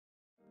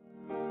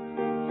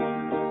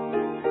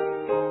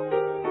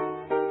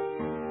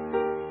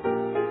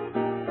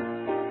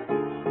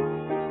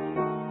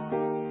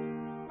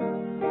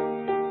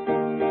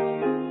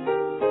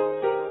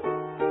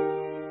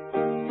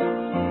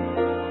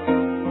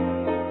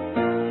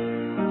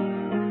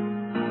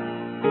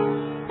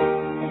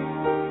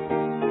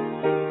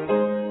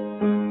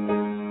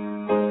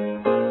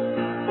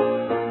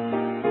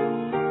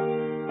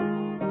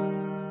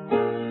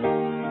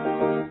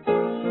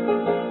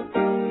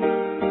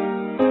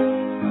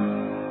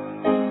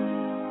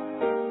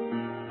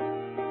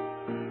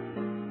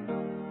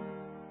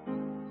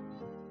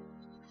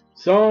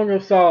Song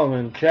of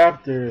Solomon,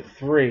 chapter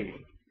 3.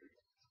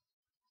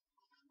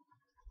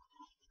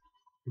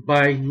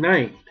 By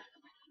night,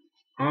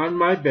 on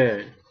my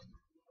bed,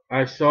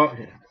 I sought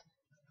him,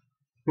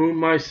 whom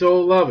my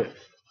soul loveth.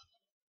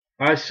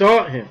 I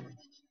sought him,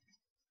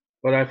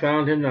 but I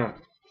found him not.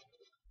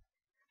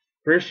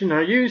 Christian,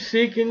 are you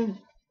seeking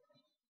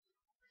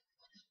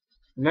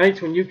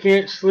nights when you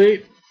can't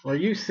sleep? Are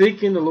you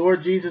seeking the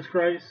Lord Jesus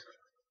Christ?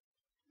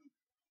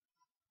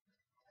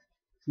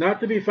 It's not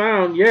to be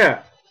found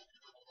yet,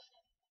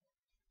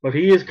 but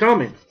he is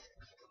coming.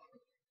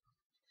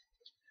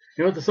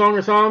 You know what the Song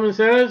of Solomon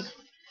says? It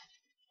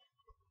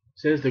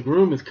says the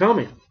groom is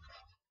coming.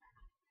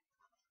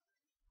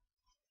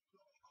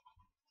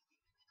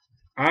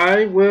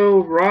 I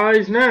will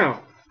rise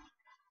now.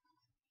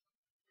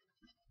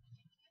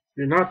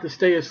 You're not to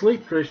stay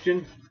asleep,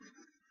 Christian.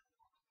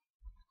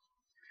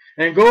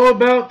 And go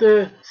about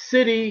the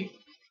city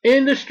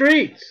in the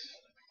streets.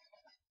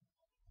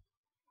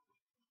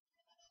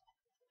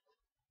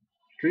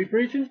 Street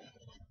preaching?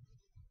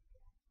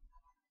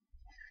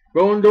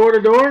 Going door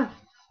to door?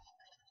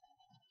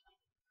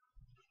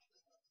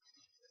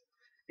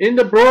 In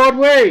the broad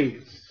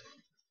ways.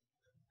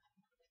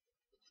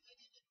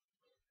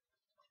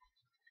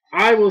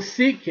 I will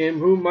seek him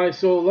whom my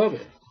soul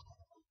loveth.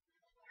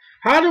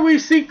 How do we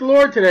seek the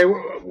Lord today?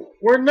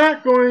 We're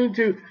not going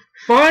to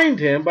find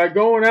him by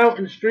going out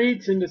in the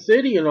streets in the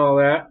city and all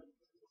that.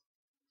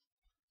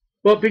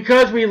 But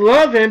because we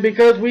love him,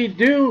 because we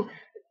do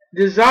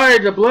desire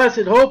the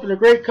blessed hope and the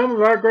great coming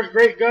of our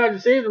great God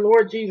and Savior, the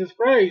Lord Jesus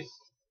Christ,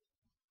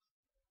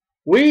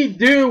 we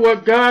do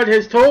what God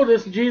has told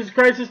us and Jesus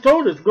Christ has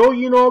told us. Go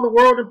ye into all the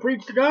world and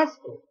preach the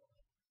gospel.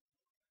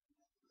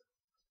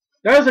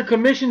 That was a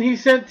commission he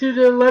sent to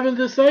the 11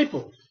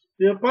 disciples,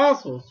 the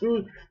apostles,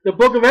 through the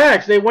book of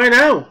Acts. They went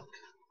out.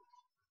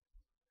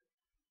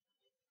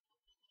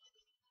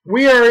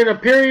 We are in a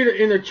period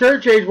in the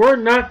church age, we're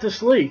not to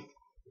sleep.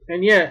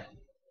 And yet,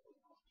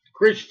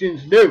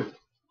 Christians do.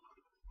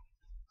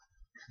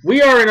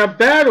 We are in a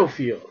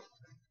battlefield.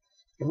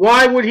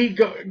 Why would he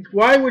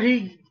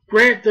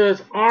grant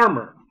us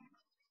armor?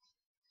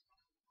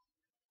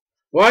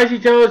 Why does he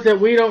tell us that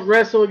we don't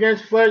wrestle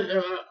against flesh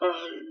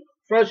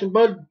and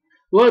blood,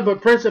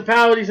 but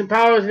principalities and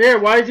powers in the air?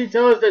 Why does he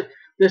tell us that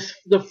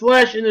the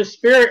flesh and the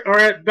spirit are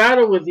at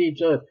battle with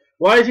each other?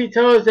 Why does he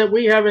tell us that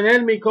we have an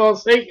enemy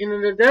called Satan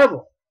and the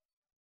devil?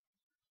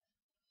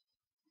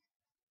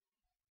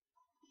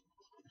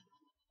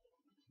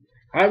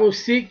 I will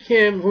seek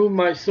him whom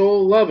my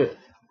soul loveth.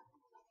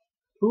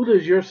 Who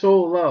does your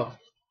soul love?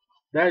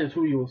 That is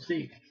who you will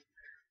seek.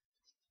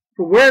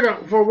 For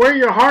where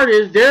your heart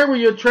is, there will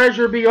your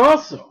treasure be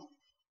also.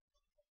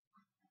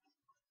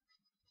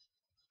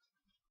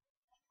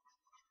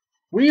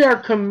 We are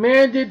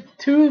commanded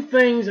two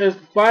things as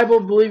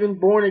Bible-believing,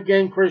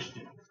 born-again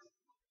Christians.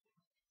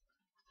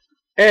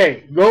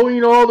 A, go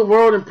into all the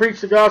world and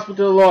preach the gospel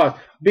to the lost.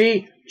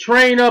 B,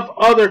 train up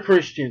other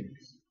Christians,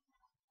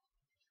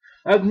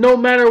 of no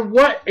matter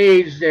what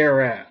age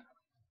they're at.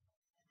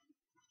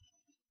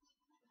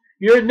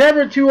 You're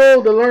never too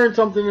old to learn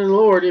something in the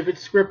Lord if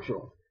it's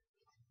scriptural.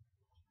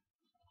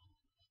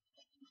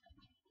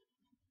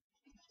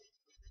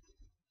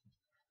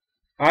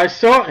 I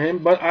sought him,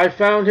 but I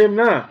found him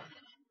not.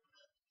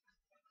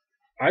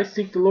 I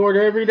seek the Lord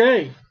every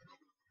day.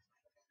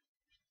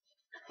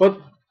 But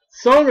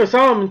Song of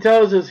Solomon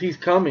tells us he's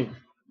coming.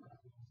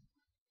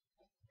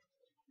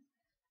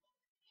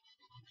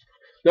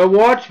 The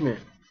watchmen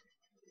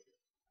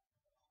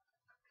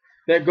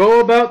that go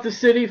about the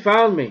city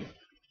found me.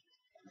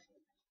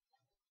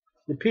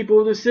 The people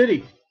of the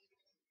city,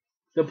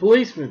 the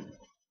policemen,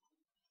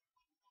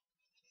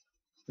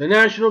 the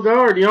National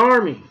Guard, the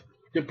army,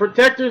 the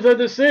protectors of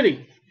the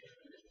city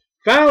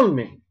found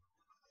me.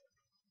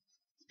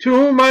 To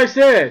whom I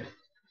said,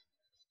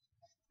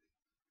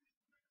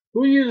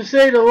 who do you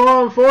say to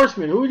law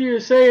enforcement? Who do you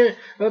say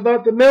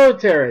about the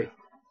military?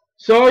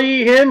 Saw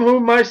ye him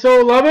whom my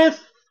soul loveth?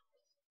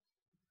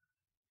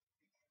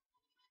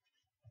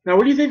 Now,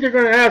 what do you think they're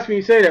going to ask when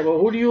you say that? Well,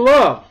 who do you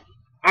love?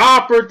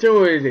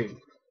 Opportunity.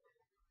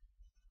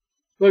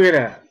 Look at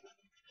that.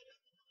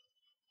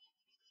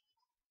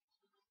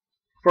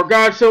 For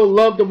God so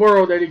loved the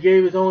world that he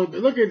gave his only...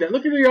 Look at that.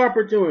 Look at the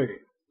opportunity.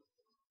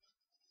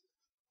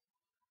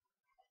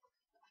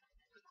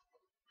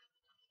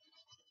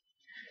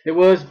 It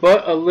was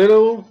but a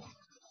little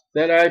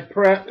that I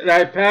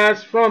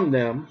passed from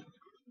them.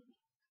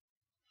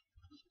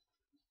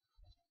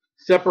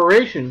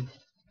 Separation.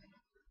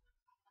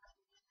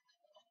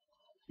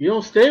 You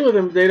don't stay with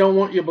them if they don't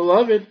want you,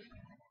 beloved.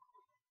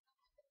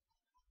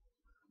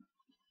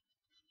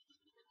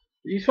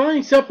 You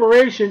find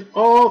separation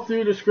all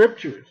through the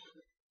scriptures.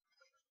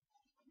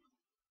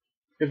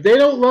 If they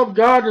don't love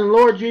God and the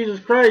Lord Jesus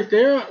Christ,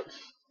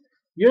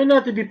 you're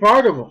not to be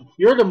part of them.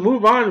 You're to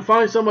move on and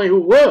find somebody who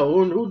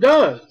will and who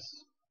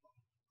does.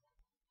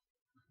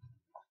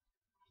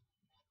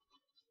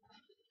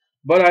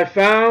 But I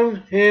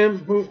found him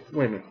who...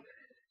 Wait a minute.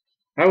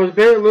 I was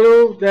very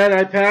little that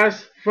I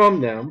passed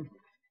from them.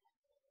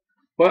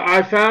 But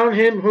I found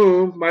him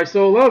whom my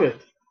soul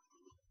loveth.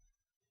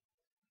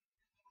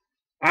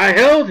 I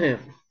held him.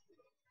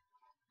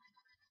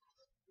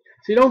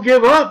 See, don't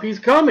give up. He's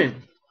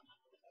coming.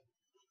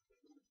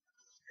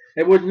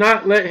 And would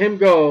not let him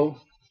go.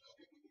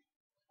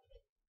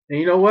 And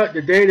you know what?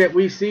 The day that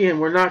we see him,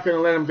 we're not going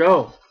to let him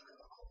go.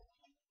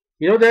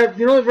 You know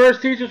the verse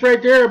teaches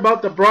right there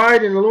about the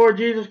bride and the Lord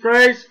Jesus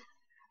Christ?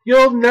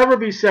 You'll never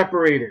be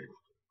separated.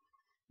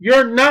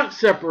 You're not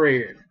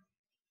separated.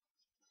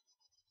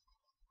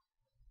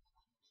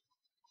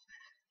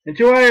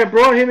 Until I have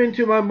brought him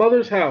into my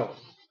mother's house.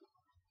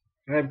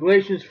 I have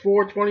Galatians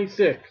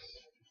 4:26.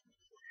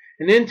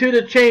 And into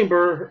the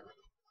chamber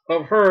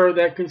of her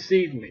that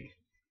conceived me.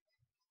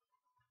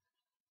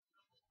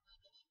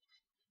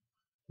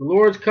 The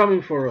Lord's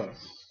coming for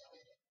us.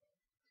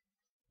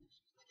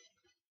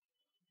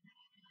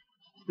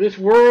 This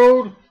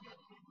world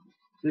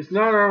is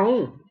not our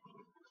home.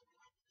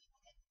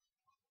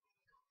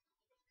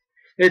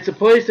 It's a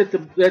place that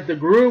the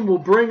groom will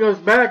bring us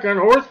back on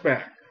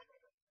horseback.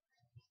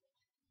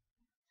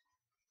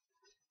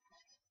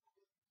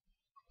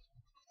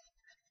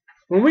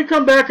 When we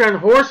come back on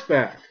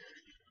horseback,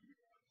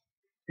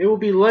 it will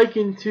be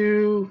likened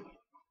to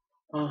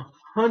a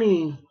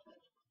honeymoon.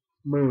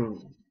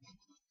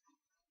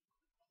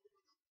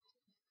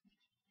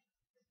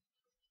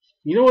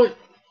 You know what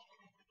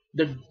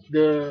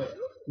the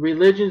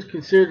religions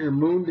consider the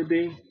moon to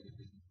be?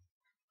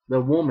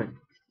 The woman.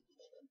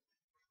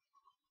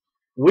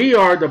 We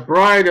are the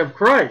bride of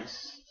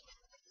Christ,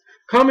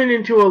 coming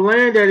into a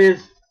land that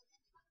is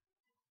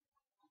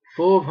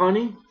full of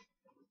honey,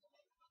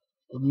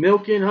 of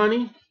milk and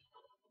honey.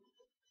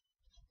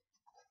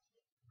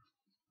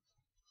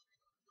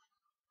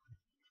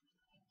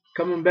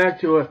 Coming back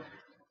to an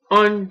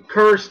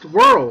uncursed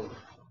world,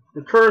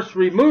 the curse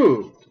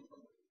removed.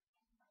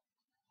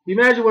 You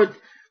imagine what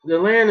the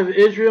land of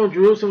Israel and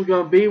Jerusalem is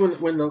going to be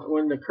when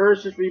the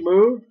curse is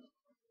removed?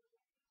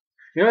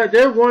 You know,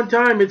 there one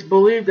time it's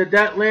believed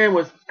that land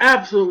was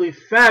absolutely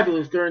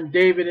fabulous during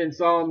David and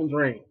Solomon's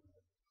reign.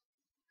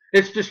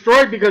 It's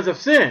destroyed because of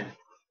sin.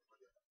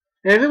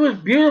 And if it was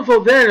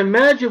beautiful then,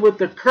 imagine with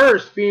the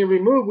curse being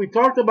removed. We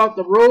talked about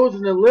the rose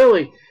and the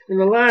lily in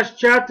the last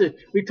chapter.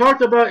 We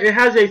talked about it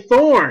has a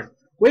thorn.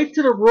 Wait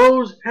till the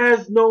rose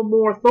has no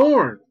more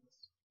thorns.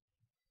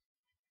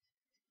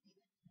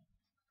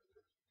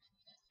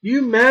 You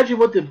imagine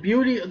what the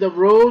beauty of the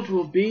rose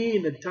will be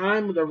in the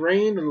time of the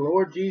reign of the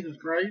Lord Jesus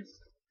Christ?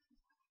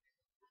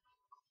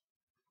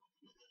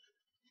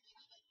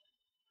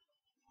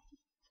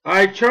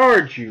 I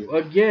charge you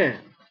again.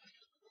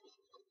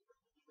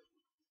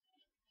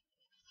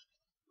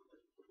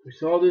 We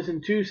saw this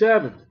in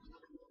 2:7.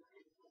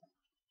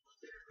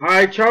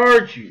 I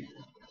charge you,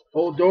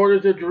 O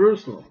daughters of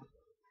Jerusalem.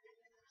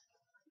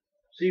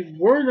 See,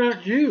 we're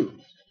not Jews.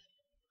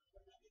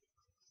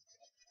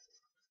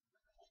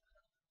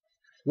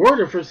 We're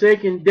the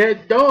forsaken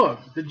dead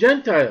dogs, the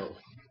Gentiles.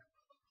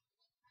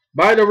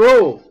 By the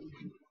road,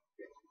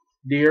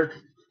 dear,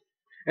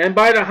 and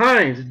by the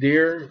hinds,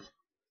 dear,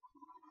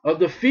 of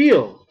the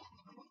field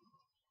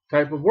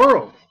type of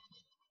world,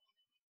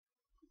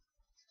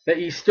 that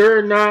ye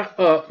stir not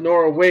up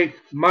nor awake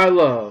my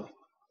love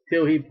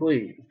till he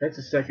please. That's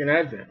the second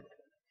advent.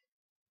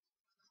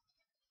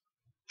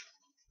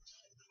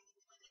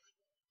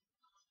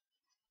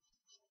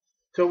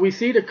 So we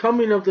see the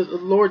coming of the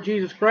Lord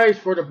Jesus Christ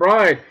for the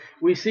bride.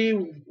 We see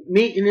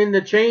meeting in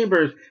the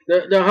chambers,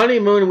 the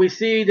honeymoon, and we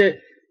see the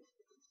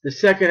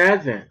second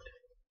advent.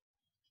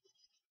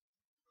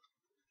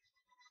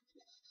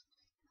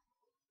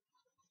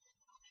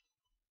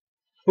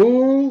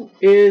 Who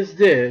is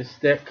this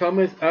that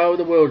cometh out of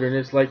the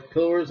wilderness like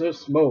pillars of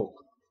smoke?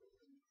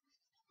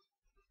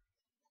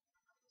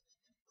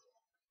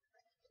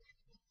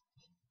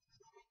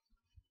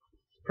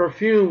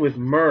 Perfumed with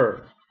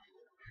myrrh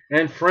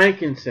and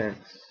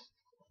frankincense,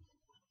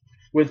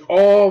 with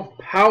all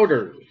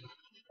powders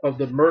of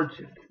the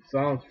merchant.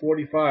 Psalms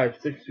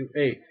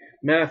 45:6-8,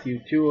 Matthew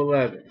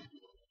 2:11.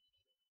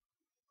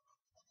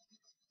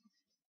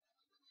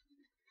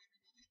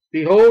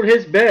 Behold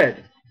his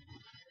bed.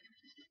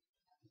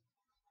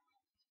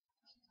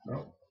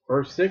 No,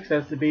 verse 6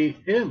 has to be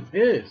him,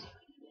 his.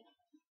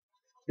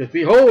 Just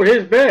behold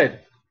his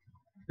bed.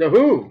 The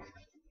who?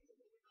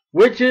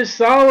 Which is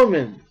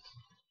Solomon's.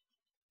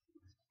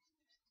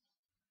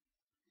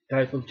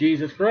 Type of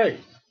Jesus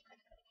Christ.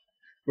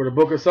 For the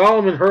book of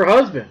Solomon, her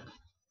husband,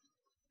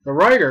 the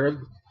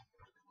writer,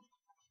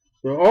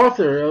 the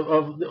author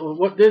of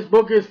what this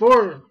book is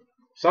for.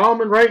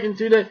 Solomon writing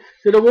to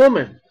the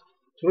woman,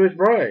 to his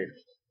bride.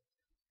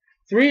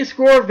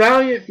 80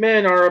 valiant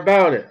men are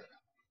about it,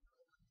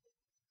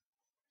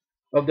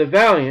 of the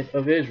valiant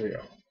of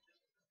Israel.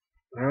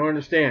 I don't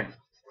understand.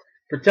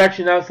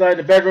 Protection outside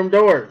the bedroom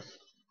doors.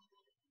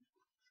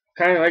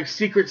 Kind of like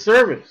Secret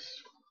Service.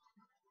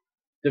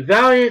 The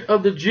valiant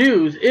of the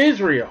Jews,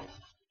 Israel.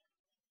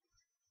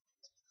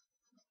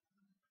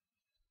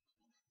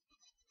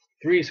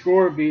 80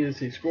 score is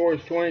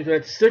 20, so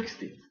that's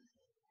 60.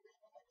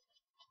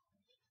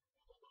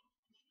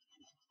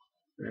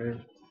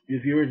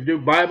 If you were to do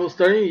Bible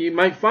study, you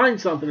might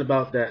find something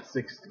about that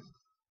 60.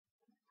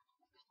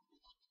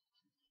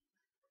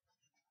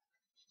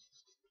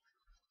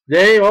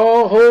 They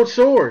all hold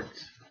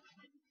swords.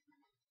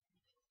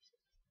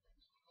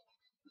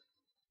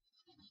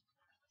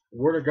 The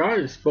Word of God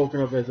is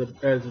spoken of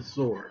as a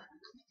sword.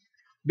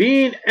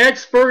 Being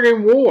expert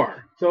in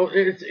war. So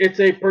it's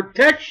a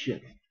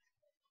protection.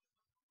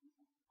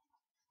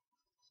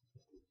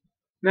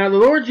 Now the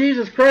Lord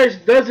Jesus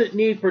Christ doesn't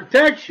need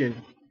protection,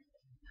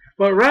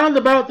 but round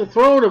about the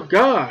throne of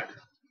God,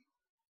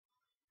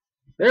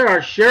 there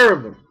are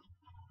cherubim,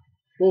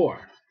 4.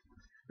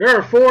 There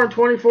are 4 and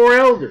 24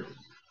 elders,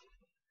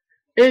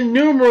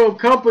 innumerable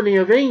company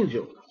of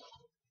angels.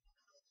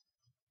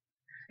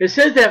 It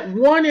says that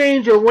one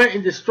angel went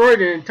and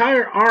destroyed an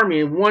entire army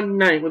in one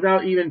night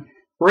without even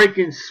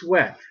breaking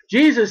sweat.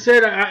 Jesus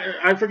said,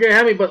 I forget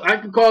how many, but I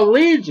could call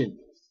legions.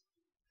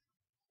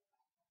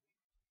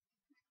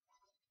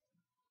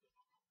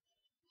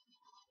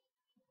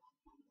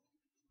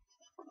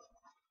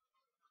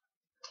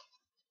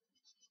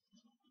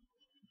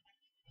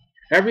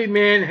 Every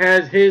man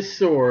has his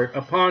sword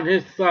upon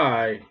his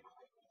thigh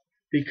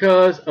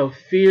because of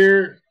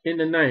fear in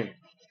the night.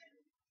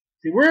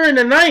 See, we're in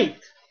the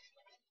night.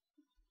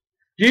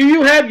 Do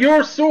you have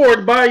your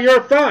sword by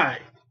your thigh?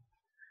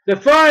 The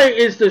thigh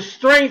is the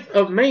strength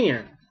of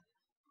man.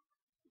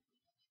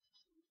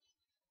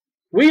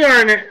 We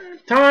are in a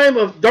time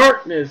of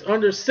darkness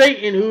under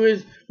Satan,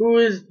 who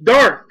is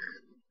dark,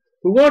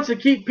 who wants to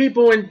keep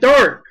people in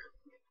dark,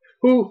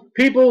 who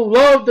people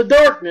love the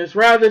darkness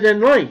rather than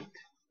light.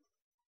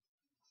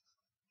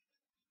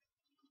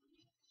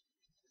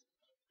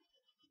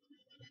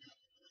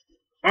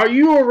 Are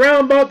you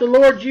around about the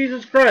Lord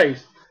Jesus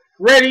Christ,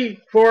 ready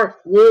for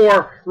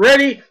war,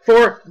 ready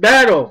for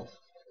battle?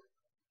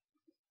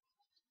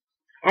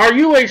 Are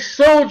you a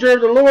soldier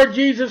of the Lord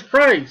Jesus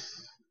Christ?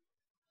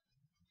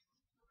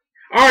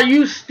 Are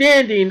you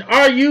standing?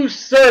 Are you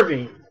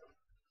serving?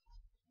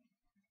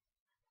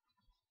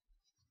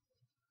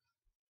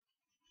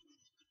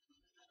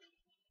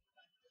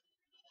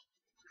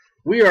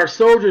 We are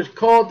soldiers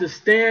called to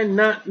stand,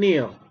 not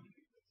kneel.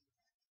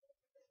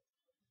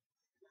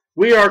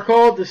 We are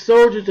called the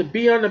soldiers to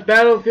be on the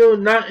battlefield,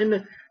 not in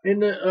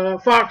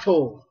the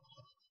foxhole.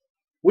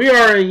 We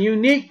are a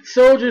unique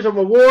soldiers of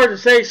a war to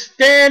say,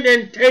 stand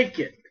and take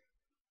it.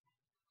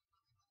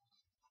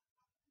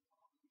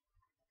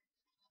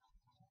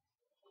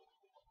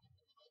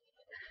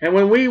 And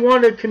when we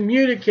want to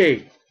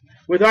communicate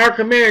with our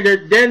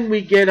commander, then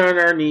we get on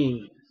our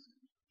knees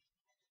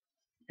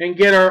and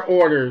get our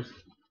orders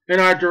and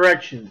our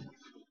directions.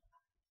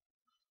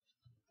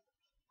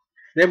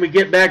 Then we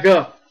get back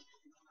up.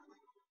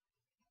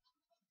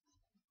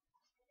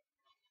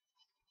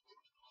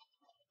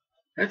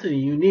 That's a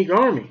unique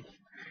army.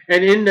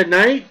 And in the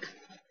night,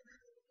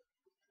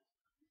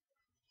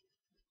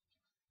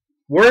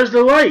 where's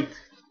the light?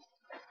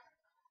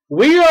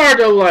 We are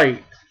the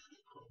light.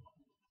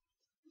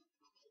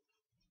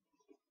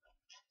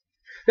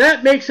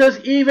 That makes us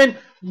even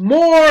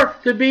more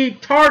to be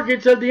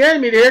targets of the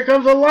enemy. Here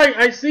comes the light.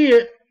 I see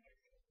it.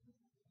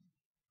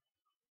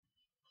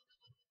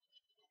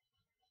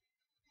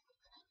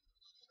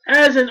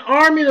 As an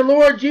army of the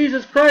Lord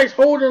Jesus Christ,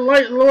 holding the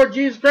light of the Lord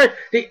Jesus Christ,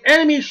 the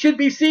enemy should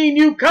be seeing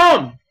you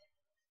come.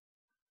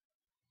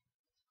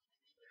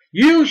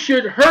 You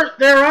should hurt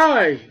their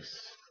eyes.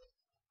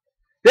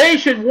 They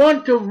should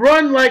want to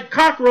run like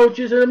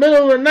cockroaches in the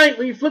middle of the night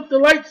when you flip the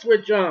light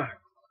switch on.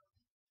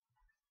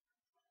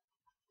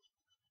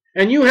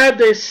 And you have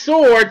this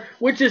sword,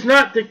 which is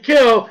not to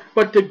kill,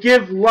 but to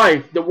give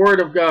life, the Word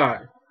of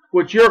God,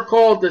 which you're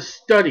called to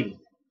study.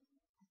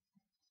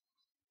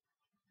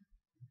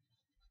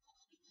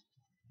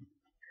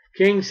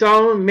 King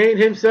Solomon made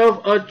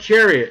himself a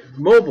chariot,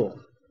 mobile.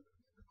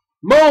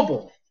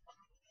 Mobile.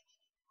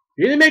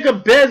 He didn't make a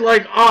bed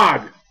like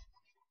Og.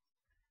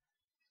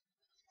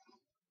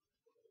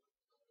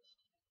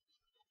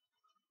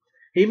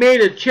 He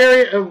made a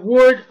chariot of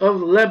wood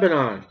of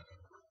Lebanon.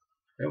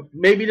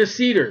 Maybe the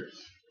cedars.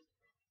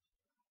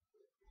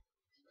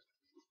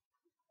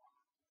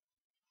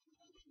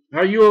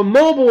 Are you a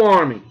mobile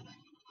army?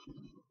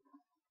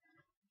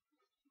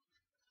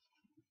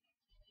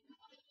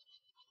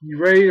 You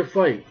ready to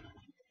fight?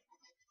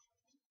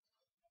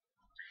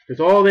 Because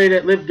all they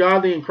that live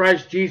godly in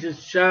Christ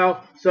Jesus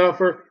shall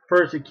suffer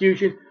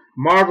persecution.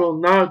 Marvel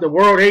not, the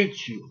world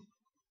hates you.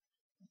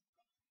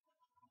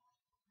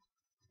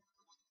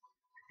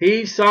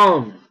 He's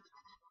Solomon.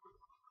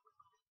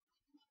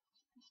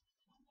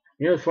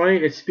 You know, it's funny.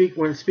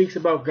 When it speaks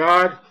about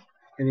God,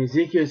 and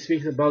Ezekiel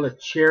speaks about a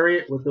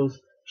chariot with those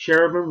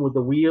cherubim with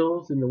the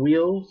wheels and the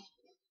wheels.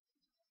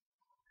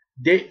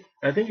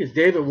 I think it's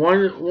David.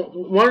 One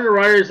of the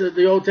writers of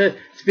the Old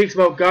Testament speaks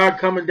about God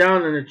coming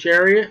down in a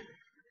chariot,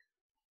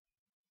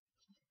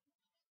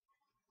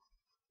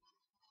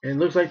 and it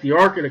looks like the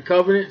Ark of the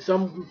Covenant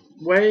some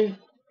way.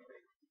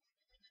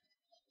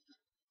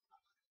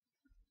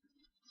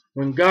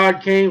 When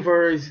God came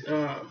for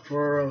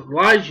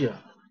Elijah,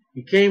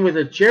 He came with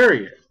a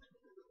chariot.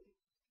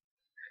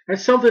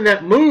 That's something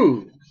that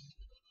moves.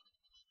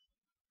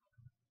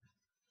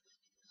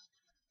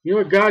 You know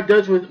what God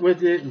does with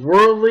the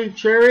worldly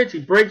chariots? He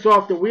breaks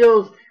off the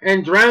wheels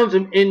and drowns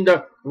them in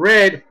the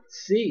Red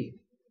Sea.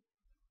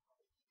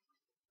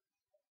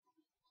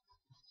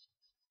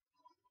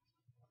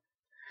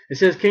 It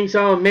says King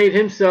Solomon made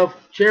himself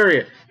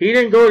chariot. He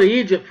didn't go to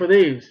Egypt for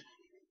these.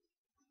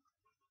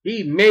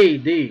 He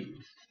made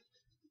these.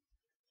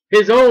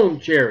 His own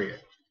chariot.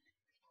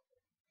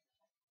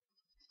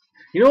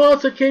 You know what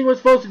else a king was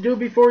supposed to do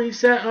before he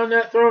sat on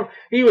that throne?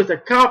 He was to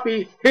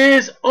copy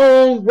his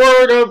own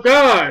word of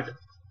God.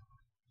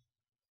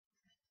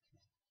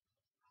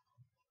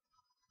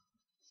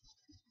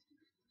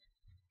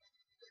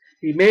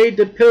 He made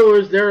the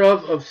pillars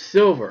thereof of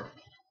silver.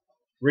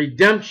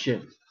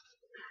 Redemption.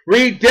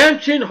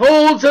 Redemption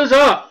holds us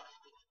up.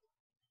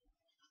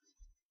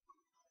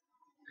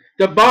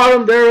 The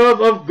bottom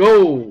thereof of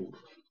gold.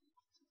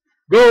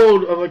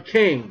 Gold of a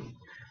king.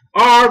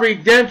 Our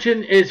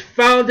redemption is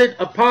founded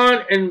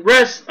upon and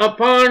rests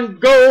upon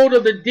gold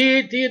of the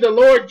deity of the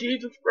Lord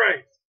Jesus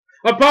Christ.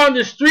 Upon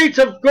the streets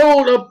of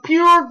gold, of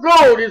pure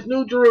gold, is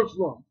New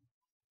Jerusalem.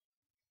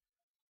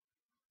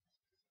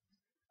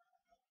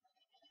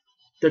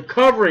 The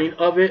covering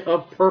of it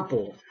of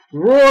purple.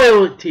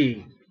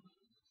 Royalty.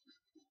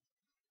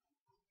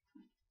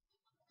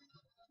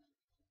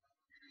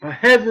 A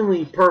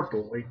heavenly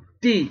purple, a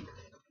deep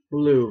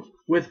blue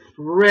with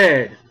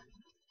red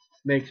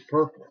makes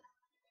purple.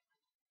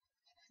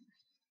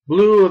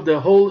 Blue of the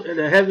whole,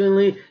 the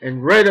heavenly,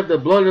 and red of the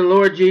blood of the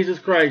Lord Jesus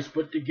Christ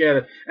put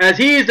together. As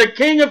he is the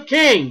King of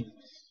kings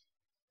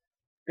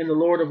and the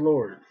Lord of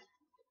lords.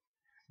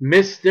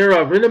 Midst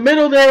thereof, in the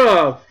middle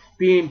thereof,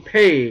 being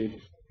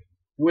paid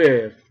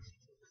with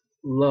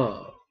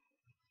love.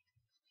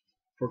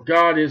 For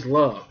God is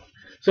love.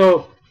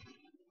 So,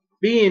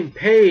 being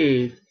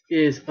paid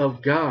is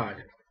of God.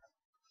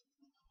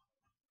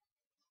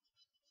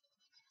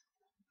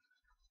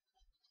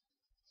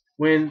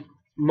 When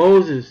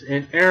Moses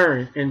and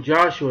Aaron and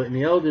Joshua and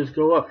the elders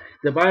go up,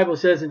 the Bible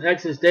says in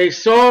Exodus, they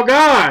saw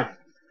God.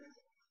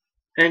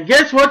 And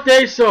guess what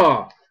they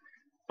saw?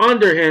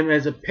 Under him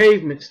as a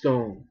pavement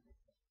stone.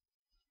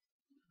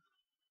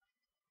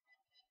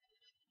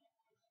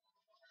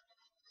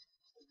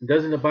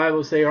 Doesn't the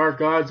Bible say our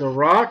God's a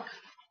rock?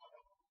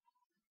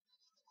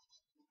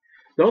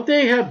 Don't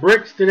they have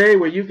bricks today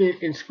where you can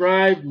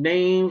inscribe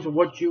names of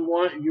what you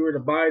want if you were to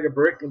buy the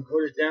brick and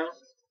put it down?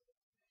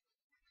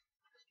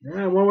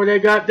 I wonder where they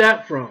got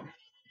that from.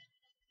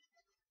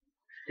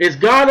 Is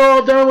God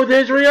all done with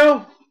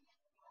Israel?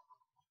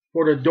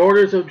 For the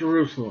daughters of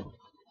Jerusalem.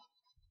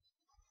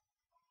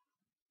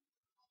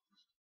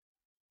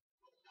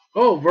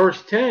 Oh,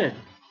 verse 10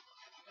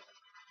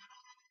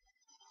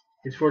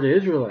 is for the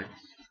Israelites.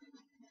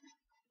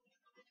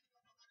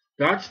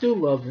 God still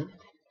loves them.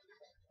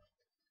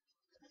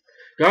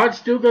 God's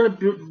still going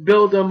to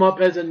build them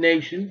up as a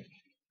nation.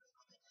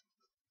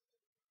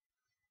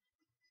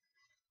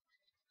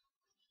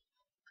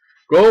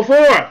 Go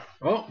forth.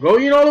 Oh, go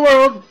ye in all the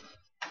world.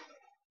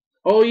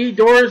 O ye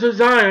daughters of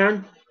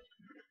Zion.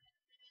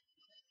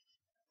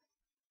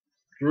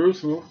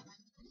 Jerusalem,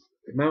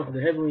 the mount of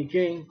the heavenly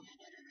king.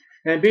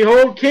 And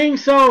behold King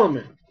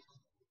Solomon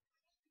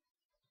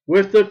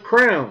with the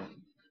crown.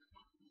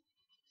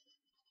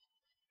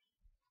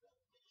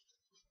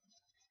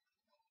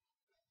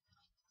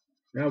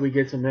 Now we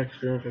get some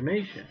extra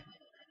information.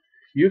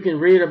 You can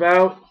read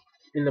about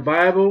in the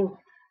Bible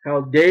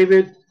how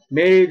David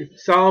made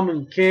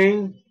Solomon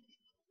king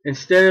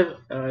instead of,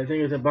 I think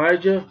it was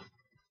Abijah,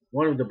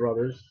 one of the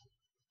brothers,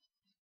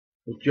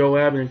 with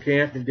Joab and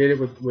camp, and did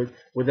it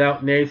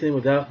without Nathan,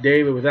 without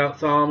David, without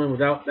Solomon,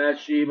 without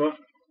Bathsheba.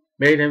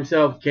 Made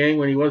himself king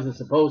when he wasn't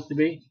supposed to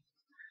be.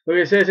 Look,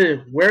 it says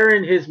here,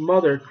 wherein his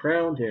mother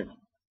crowned him.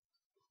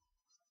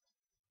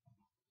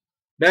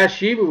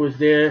 Bathsheba was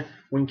there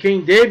when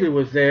King David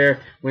was there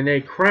when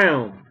they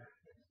crowned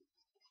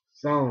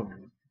Solomon.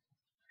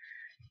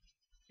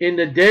 In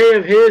the day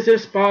of his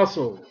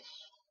espousals.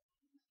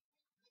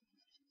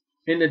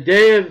 In the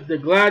day of the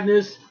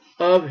gladness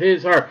of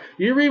his heart.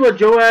 You read what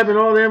Joab and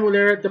all them when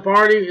they're at the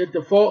party, at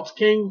the false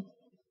king?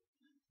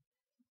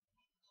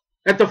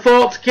 At the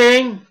false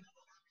king?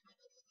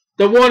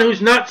 The one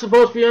who's not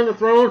supposed to be on the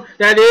throne,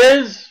 that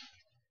is?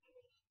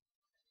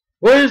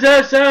 What is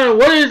that sound?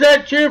 What is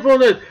that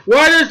cheerfulness?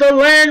 Why does the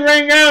land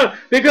ring out?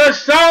 Because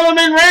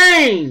Solomon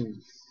reigns.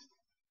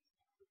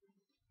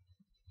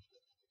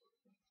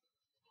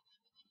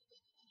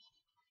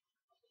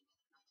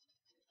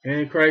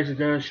 Antichrist is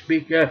going to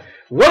speak up.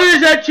 What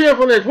is that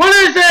cheerfulness? What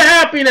is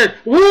that happiness?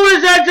 Who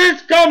is that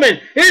that's coming?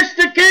 It's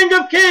the King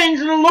of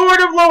kings and the Lord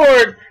of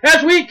lords,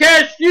 as we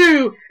cast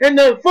you and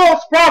the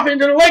false prophet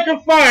into the lake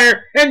of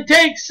fire and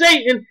take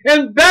Satan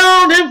and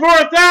bound him for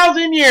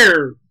 1,000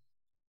 years.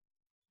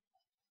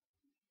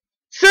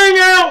 Sing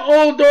out,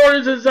 O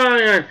daughters of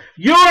Zion,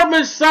 your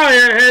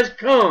Messiah has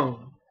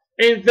come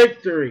in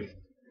victory.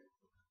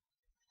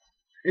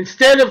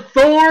 Instead of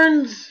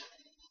thorns,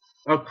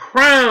 a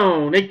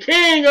crown, a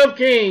King of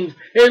kings,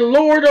 a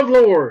Lord of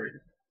lords.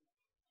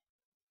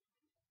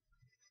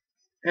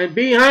 And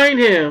behind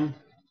him,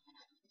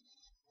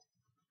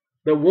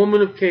 the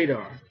woman of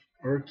Kedar,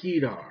 or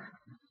Kedar,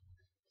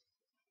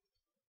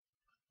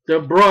 the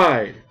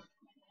bride,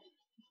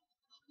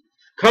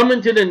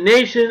 coming to the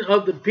nation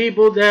of the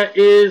people that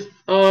is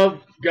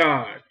of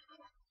God.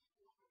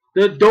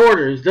 The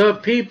daughters, the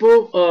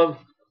people of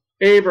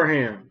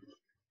Abraham,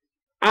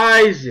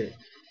 Isaac,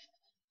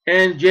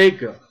 and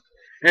Jacob,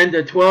 and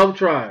the 12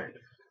 tribes.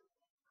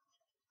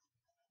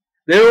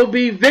 There will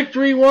be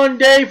victory one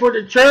day for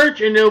the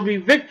church, and there will be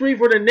victory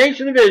for the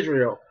nation of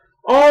Israel,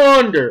 all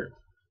under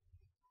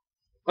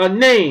a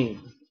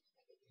name,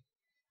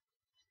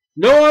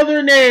 no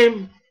other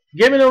name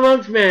given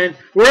amongst men,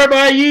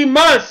 whereby ye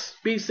must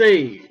be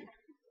saved.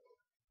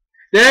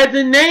 That at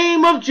the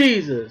name of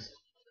Jesus,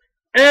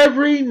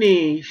 every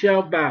knee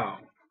shall bow.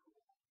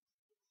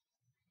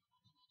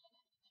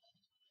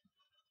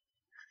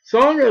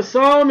 Song of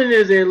Solomon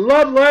is a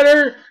love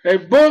letter, a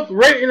book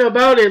written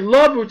about a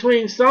love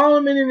between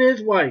Solomon and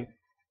his wife.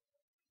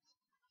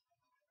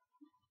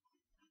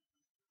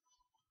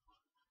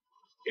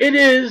 It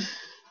is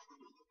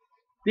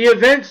the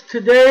events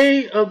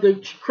today of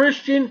the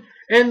Christian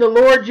and the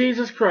Lord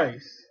Jesus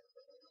Christ.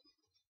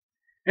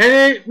 And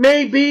it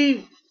may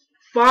be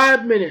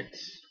 5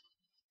 minutes.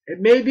 It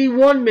may be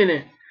 1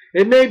 minute.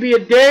 It may be a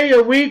day,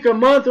 a week, a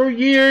month, or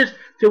years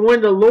to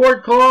when the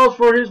Lord calls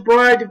for his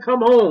bride to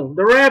come home,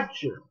 the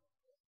rapture.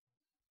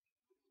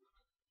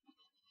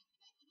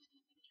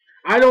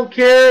 I don't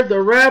care if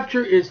the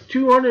rapture is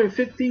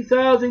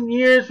 250,000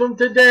 years from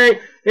today.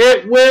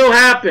 It will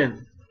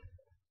happen.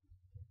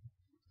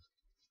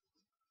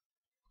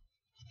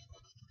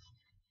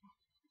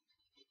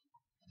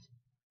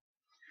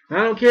 I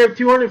don't care if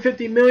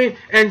 250 million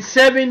and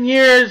 7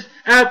 years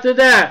after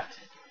that.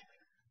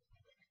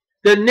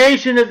 The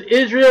nation of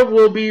Israel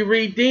will be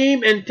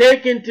redeemed and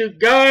taken to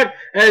God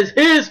as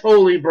his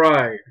holy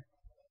bride.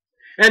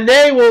 And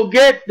they will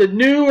get the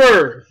new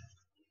earth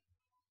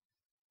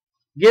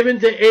given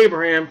to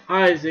Abraham,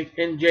 Isaac,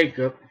 and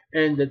Jacob,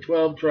 and the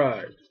 12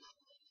 tribes.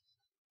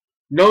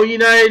 No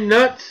United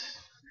Nuts,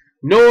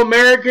 no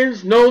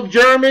Americans, no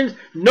Germans,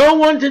 no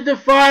one to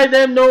defy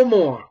them no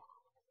more.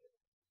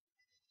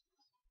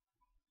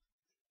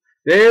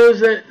 Those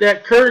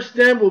that curse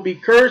them will be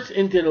cursed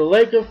into the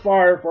lake of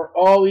fire for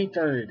all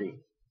eternity.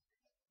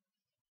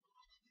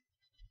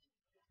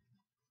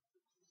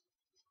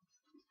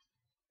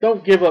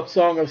 Don't give up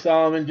Song of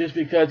Solomon just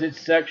because it's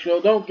sexual.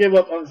 Don't give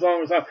up on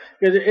Song of Solomon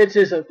because it's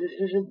just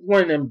it's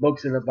one of them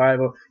books in the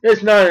Bible.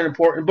 It's not an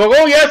important book.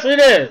 Oh, yes, it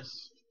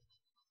is.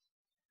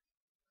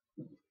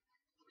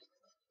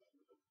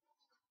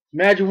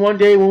 Imagine one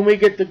day when we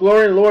get the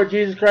glory, the Lord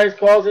Jesus Christ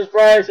calls his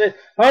bride and says,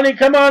 honey,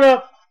 come on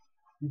up.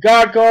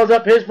 God calls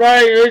up his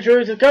bride in Israel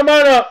and says, come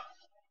on up.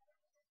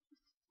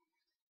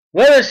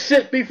 Let us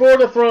sit before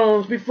the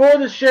thrones, before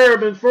the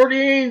cherubim, before the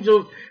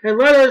angels, and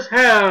let us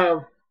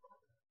have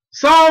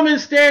Solomon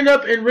stand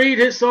up and read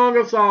his Song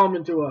of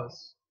Solomon to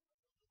us.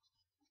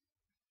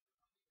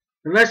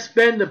 And let's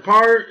spend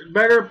the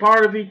better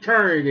part of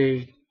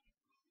eternity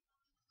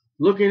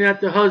looking at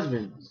the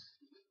husbands,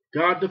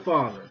 God the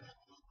Father,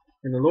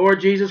 and the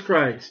Lord Jesus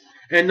Christ,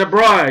 and the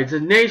brides, the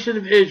nation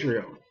of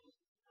Israel,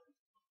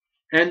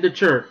 and the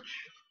church.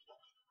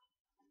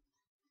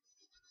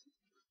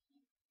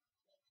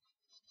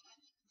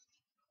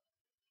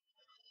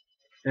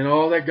 And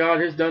all that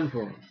God has done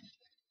for them.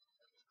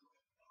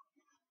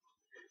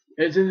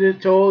 Isn't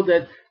it told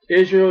that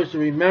Israel is to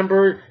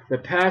remember the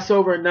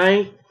Passover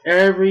night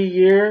every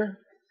year?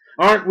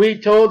 Aren't we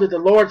told that the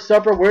Lord's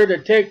Supper, we're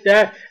to take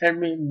that and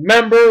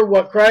remember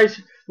what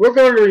Christ, we're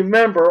going to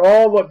remember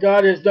all what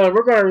God has done.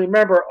 We're going to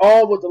remember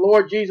all what the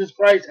Lord Jesus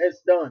Christ has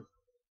done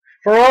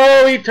for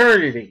all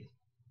eternity.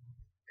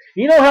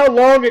 You know how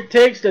long it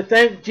takes to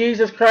thank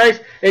Jesus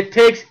Christ? It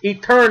takes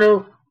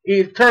eternal,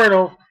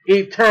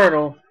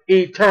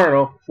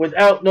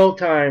 without no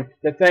time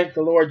to thank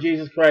the Lord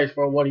Jesus Christ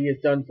for what he has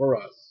done for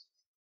us.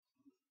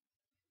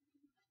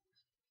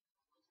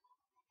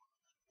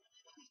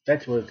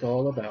 That's what it's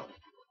all about.